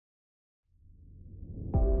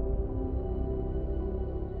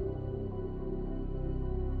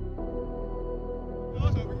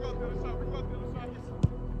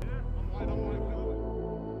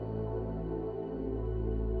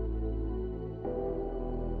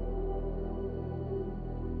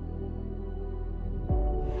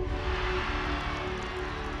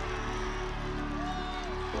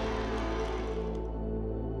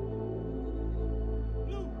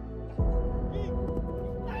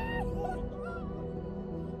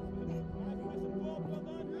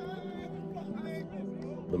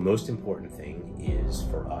The most important thing is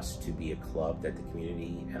for us to be a club that the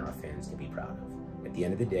community and our fans can be proud of. At the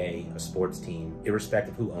end of the day, a sports team,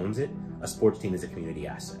 irrespective of who owns it, a sports team is a community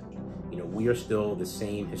asset. You know, we are still the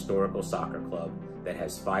same historical soccer club that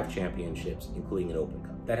has 5 championships, including an Open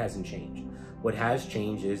Cup. That hasn't changed. What has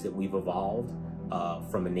changed is that we've evolved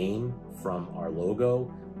from a name, from our logo,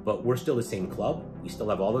 but we're still the same club. We still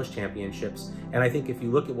have all those championships. And I think if you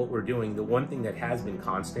look at what we're doing, the one thing that has been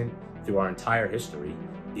constant through our entire history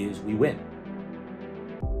is we win.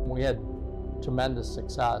 We had tremendous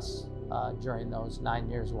success during those 9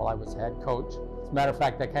 years while I was head coach. As a matter of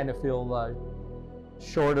fact, I kind of feel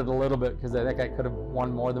shorted a little bit because I think I could have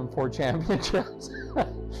won more than 4 championships.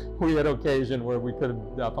 We had occasion where we could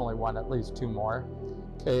have definitely won at least 2 more.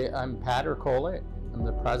 Okay, I'm Pat Ercoli. I'm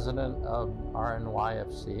the president of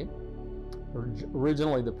RNYFC,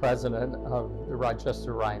 originally the president of the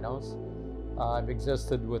Rochester Rhinos. I've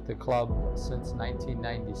existed with the club since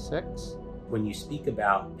 1996. When you speak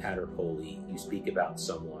about Pat Ercoli, you speak about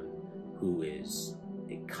someone who is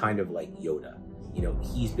kind of like Yoda. You know,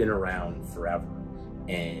 he's been around forever,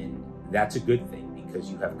 and that's a good thing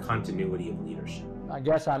because you have continuity of leadership. I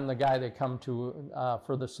guess I'm the guy that come to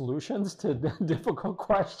for the solutions to difficult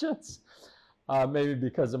questions, maybe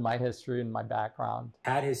because of my history and my background.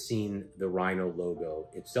 Pat has seen the Rhino logo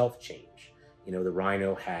itself change. You know, the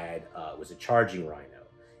Rhino was a charging Rhino.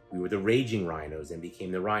 We were the Raging Rhinos and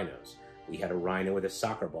became the Rhinos. We had a Rhino with a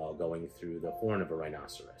soccer ball going through the horn of a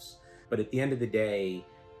rhinoceros. But at the end of the day,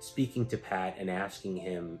 speaking to Pat and asking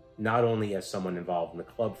him, not only as someone involved in the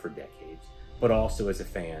club for decades, but also as a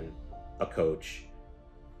fan, a coach,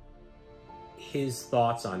 his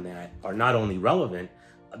thoughts on that are not only relevant,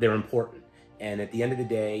 they're important. And at the end of the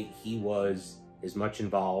day, he was as much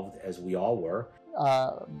involved as we all were.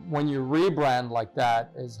 When you rebrand like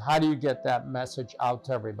that, is how do you get that message out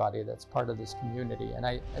to everybody that's part of this community?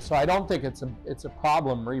 And so I don't think it's a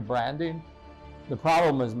problem rebranding. The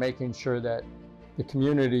problem is making sure that the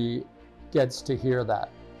community gets to hear that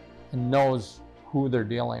and knows who they're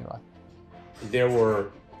dealing with. There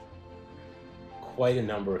were quite a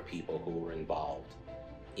number of people who were involved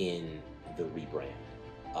in the rebrand,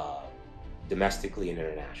 domestically and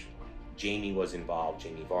internationally. Jamie was involved,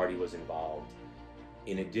 Jamie Vardy was involved.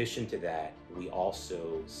 In addition to that, we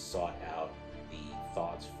also sought out the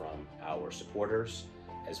thoughts from our supporters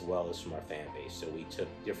as well as from our fan base. So we took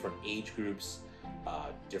different age groups,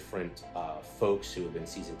 different folks who have been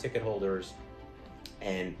season ticket holders,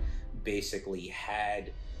 and basically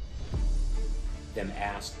had them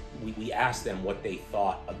ask, we asked them what they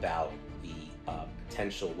thought about the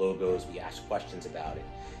potential logos. We asked questions about it.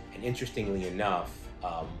 And interestingly enough,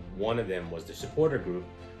 one of them was the supporter group.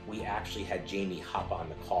 We actually had Jamie hop on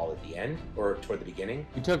the call at the end, or toward the beginning.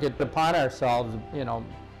 We took it upon ourselves, you know,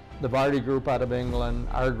 the Vardy group out of England,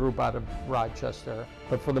 our group out of Rochester.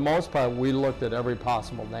 But for the most part, we looked at every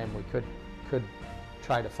possible name we could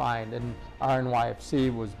try to find. And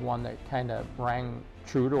RNYFC was one that kind of rang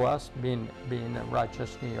true to us, being in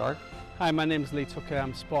Rochester, New York. Hi, my name is Lee Tucker.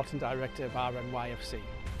 I'm Sporting Director of RNYFC.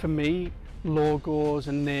 For me, logos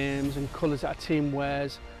and names and colours that a team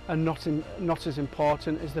wears are not as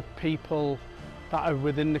important as the people that are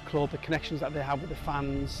within the club, the connections that they have with the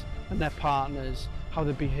fans and their partners, how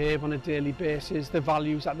they behave on a daily basis, the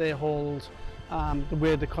values that they hold, the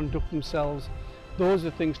way they conduct themselves. Those are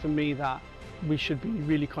things for me that we should be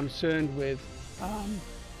really concerned with.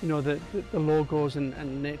 You know, the logos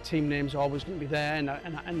and team names are always going to be there,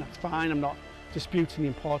 and that's fine. I'm not disputing the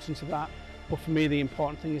importance of that. But for me, the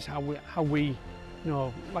important thing is how we, you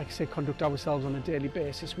know, like I say, conduct ourselves on a daily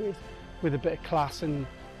basis with a bit of class and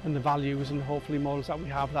the values and hopefully models that we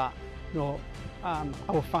have that, you know,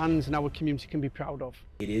 our fans and our community can be proud of.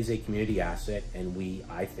 It is a community asset, and we,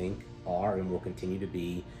 I think, are and will continue to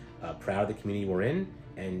be proud of the community we're in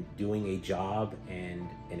and doing a job and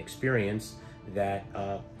an experience that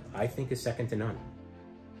I think is second to none.